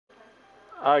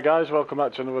Hi guys, welcome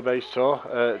back to another base tour.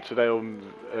 Today I'm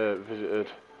visited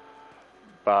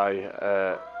by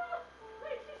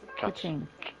Catrien.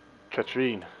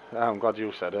 Catrien. I'm glad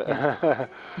you said it. Yeah,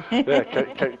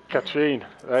 Catrien.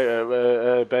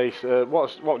 Right, base.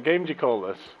 What game do you call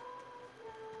this?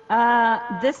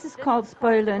 This is called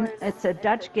Sjoelen. It's a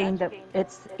Dutch game that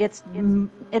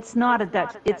it's not a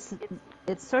Dutch. It's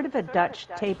sort of a Dutch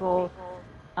table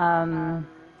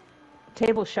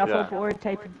shuffleboard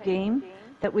type of game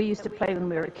that we used to play when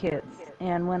we were kids.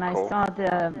 And when I saw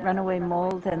the runaway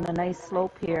mold and the nice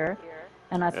slope here,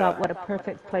 and I thought, what a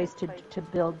perfect place to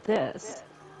build this.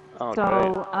 Oh,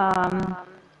 so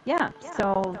yeah,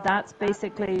 so that's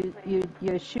basically you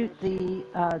shoot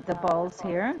the balls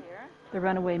here, the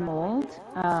runaway mold.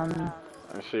 And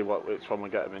see which one we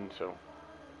get them into.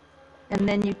 And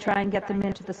then you try and get them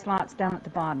into the slots down at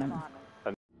the bottom.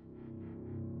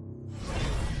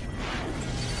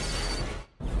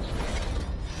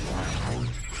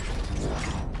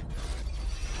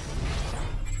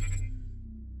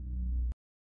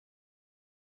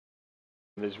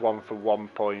 There's one for 1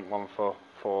 point, one for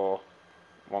 4,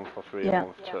 one for 3, and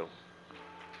one for 2.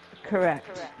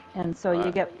 Correct. And so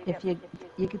you get, if you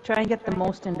could try and get the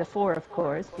most into 4, of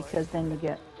course, because then you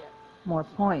get more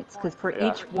points. Because for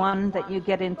each one that you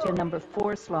get into number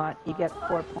 4 slot, you get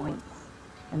 4 points,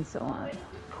 and so on.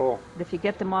 Cool. But if you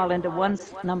get them all into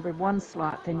number 1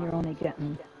 slot, then you're only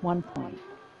getting 1 point.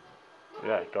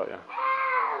 Yeah, got you.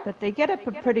 But they get up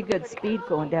a pretty good speed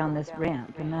going down this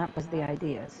ramp, and that was the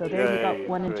idea. So there you got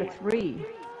 1 into 3.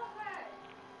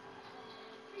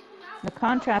 The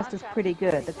contrast is pretty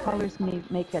good. The colors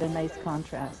make it a nice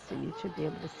contrast, so you should be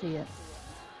able to see it.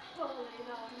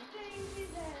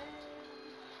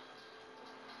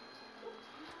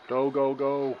 Go, go,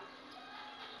 go.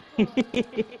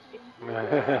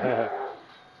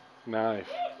 Nice.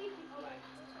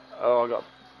 Oh,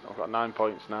 I've got 9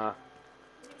 points now.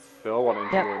 They all want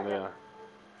into in there.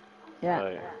 Yeah.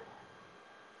 Right.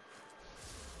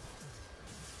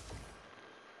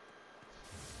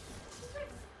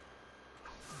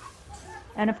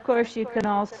 And of course, you can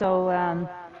also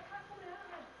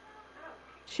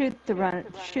shoot the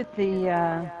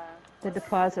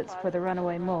deposits for the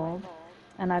runaway mold.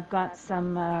 And I've got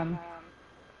some.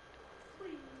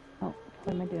 Oh,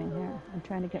 what am I doing here? I'm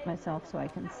trying to get myself so I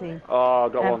can see. Oh, I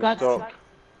got one stuck.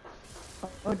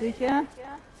 Oh, did you?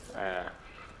 Yeah,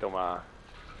 don't matter.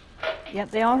 Yeah,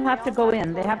 they all have to go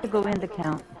in. They have to go in to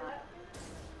count.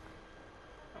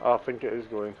 Oh, I think it is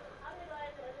going.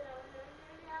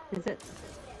 Is it?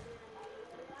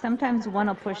 Sometimes one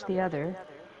will push the other.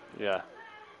 Yeah.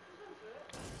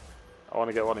 I want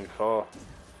to get 1 in 4.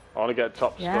 I want to get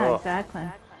top score. Yeah, exactly.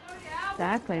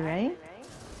 Exactly, right?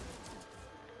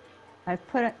 I've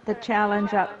put the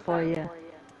challenge up for you.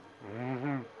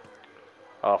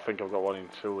 Oh, I think I've got 1 in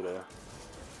 2 there.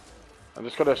 I'm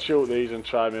just going to shoot these and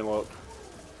try my luck.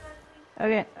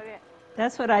 Okay.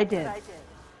 That's what I did.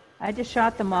 I just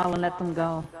shot them all and let them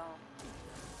go.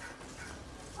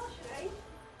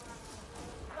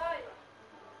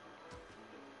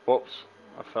 Whoops,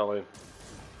 I fell in.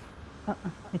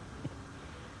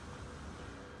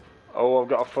 Oh, I've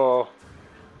got a 4.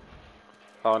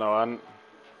 Oh no, I hadn't.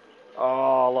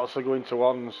 Oh, lots of going to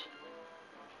 1s.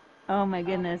 Oh my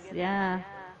goodness, yeah.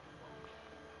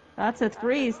 Lots of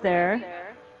 3s there.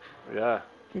 Yeah.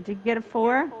 Did you get a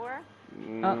 4?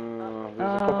 There's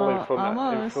a couple in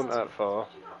front at 4.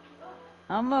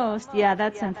 Almost. Yeah,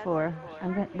 that's in 4.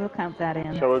 We'll count that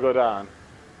in. Shall we go down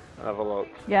and have a look?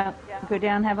 Yeah, go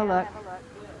down, have a look.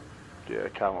 Yeah,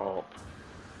 count up.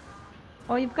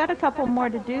 Oh, you've got a couple more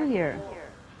to do here.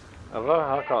 Have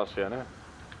I? I can't see any.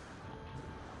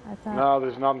 No,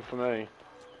 there's none for me.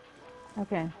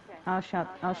 Okay, I'll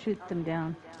shoot them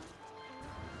down.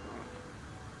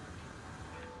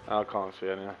 I can't see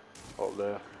any up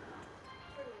there.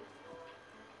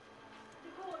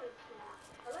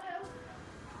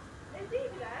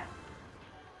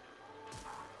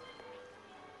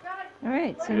 All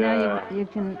right, so now you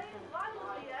can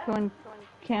go in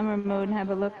camera mode and have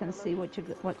a look and see what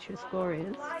your score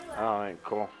is. All right,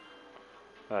 cool.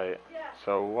 Right,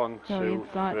 so 1, 2,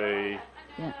 3,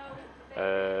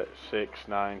 6,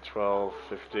 9, 12,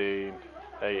 15,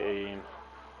 18,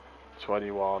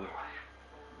 21.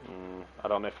 I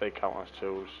don't know if they count as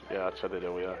 2s. Yeah, I'd say they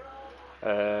do,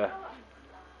 yeah.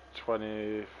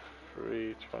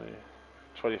 23, 20,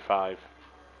 25.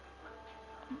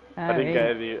 I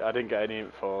didn't get any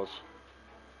in 4s.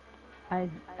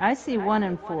 I see 1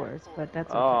 in 4s, but that's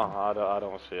okay. Oh, I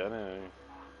don't see any.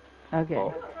 Okay.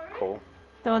 But, cool.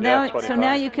 So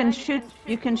now you can shoot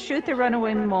the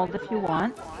runaway mold if you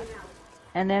want.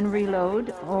 and then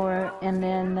reload, and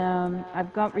then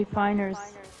I've got refiners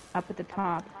up at the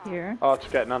top here. Oh, to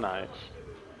get nanites.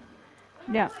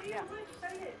 Yeah.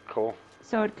 Cool.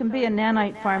 So it can be a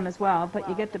nanite farm as well, but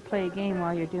you get to play a game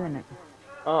while you're doing it.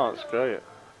 Oh, that's great.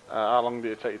 How long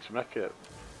did it take you to make it?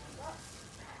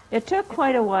 It took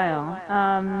quite a while.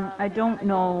 I don't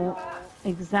know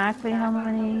exactly how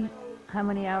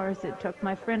many hours it took.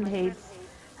 My friend Hades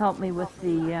helped me with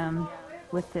the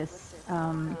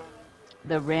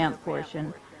the ramp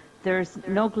portion. There's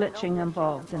no glitching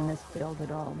involved in this build at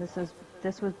all.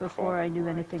 This was before I knew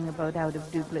anything about how to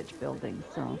do glitch building.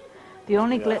 So the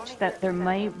only glitch that there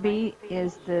might be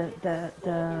is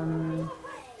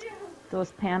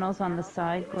those panels on the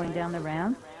side going down the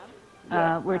ramp.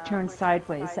 Were turned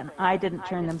sideways, and I didn't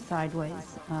turn them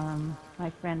sideways. My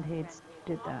friend Hades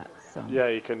did that. So yeah,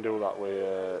 you can do that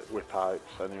with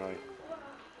pipes anyway.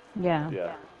 Yeah.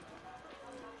 Yeah.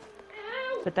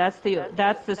 But that's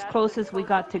as close as we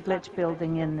got to glitch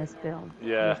building in this build.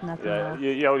 Yeah. There's nothing Yeah. else.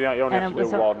 You only have to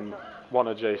do a- one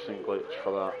adjacent glitch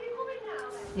for that.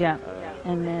 Yeah.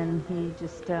 And then he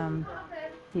just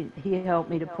he helped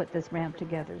me to put this ramp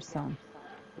together. So.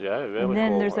 Yeah, really And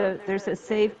then cool. there's a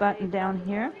save button down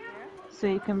here, so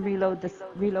you can reload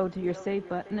to your save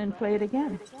button and play it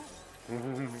again.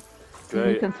 So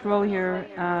you can throw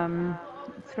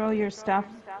your stuff,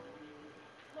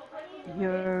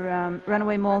 your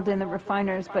runaway mold in the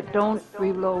refiners, but don't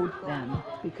reload them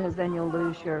because then you'll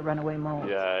lose your runaway mold.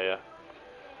 Yeah,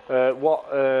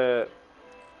 yeah.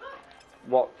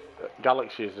 What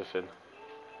galaxy is this in?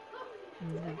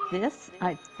 This,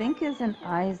 I think, is an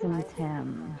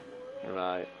Eisentem.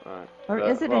 Right, right. Or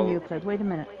is it in Euclid? Wait a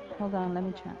minute. Hold on, let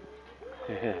me check.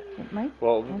 It might be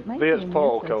there's in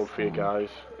portal Euclid, code for you so. guys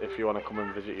if you want to come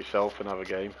and visit yourself and have a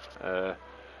game. We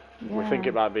Yeah. think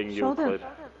it might be in Show the- Euclid.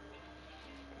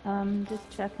 Just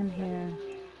checking here.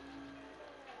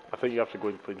 I think you have to go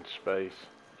into space.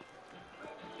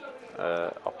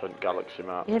 Up in galaxy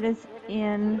map. It is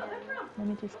in. Let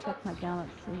me just check my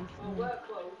galaxies.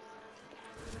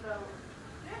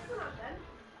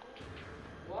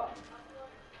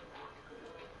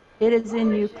 It is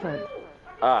in Euclid.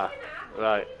 Ah,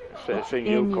 right. So it's in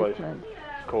Euclid.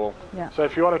 Cool. Yeah. So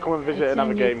if you want to come and visit It's and have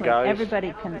a in game, Euclid. guys.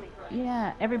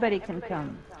 Everybody can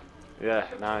come. Yeah,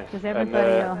 nice. Because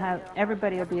And,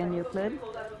 everybody will be in Euclid.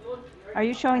 Are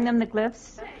you showing them the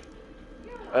glyphs?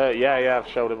 yeah, I've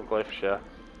showed them glyphs, yeah.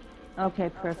 Okay,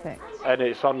 perfect. And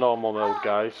it's on normal mode,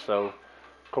 guys, so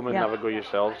come and Yeah. have a go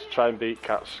yourselves. Try and beat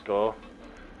Cat's score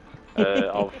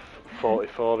of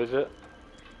 44, is it?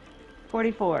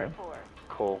 44.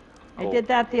 Cool. I did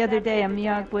that the other day, and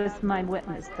MEOGI was my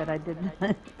witness that I did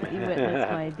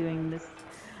witness my doing this.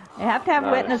 I have to have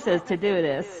Nice. witnesses to do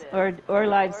this, or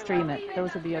live stream it.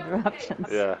 Those are the other options.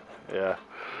 Yeah, yeah.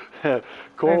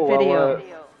 Cool. Or video. Well,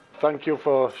 thank you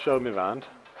for showing me around.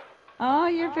 Oh,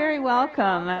 you're very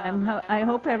welcome. I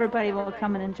hope everybody will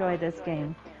come and enjoy this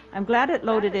game. I'm glad it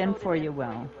loaded in for you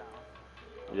well.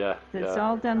 Yeah, It's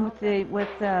all done with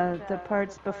the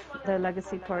parts, the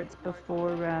legacy parts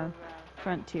before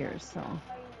Frontier, so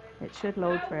it should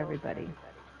load for everybody.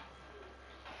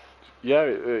 Yeah,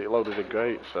 it loaded in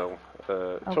great, so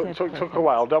Okay, took a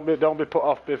while. Don't be put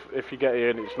off if you get here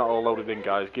and it's not all loaded in,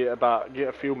 guys. Get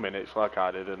a few minutes like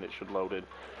I did and it should load in.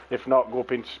 If not, go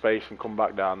up into space and come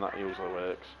back down. That usually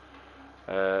works.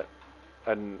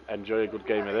 And enjoy a good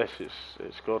game of this.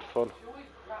 It's good fun.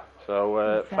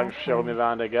 So thanks for showing me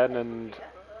around again, and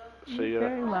see you. You're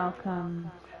very welcome.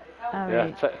 All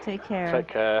Yeah, right, take care.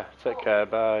 Take care.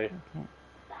 Bye. Okay.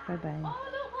 Bye bye.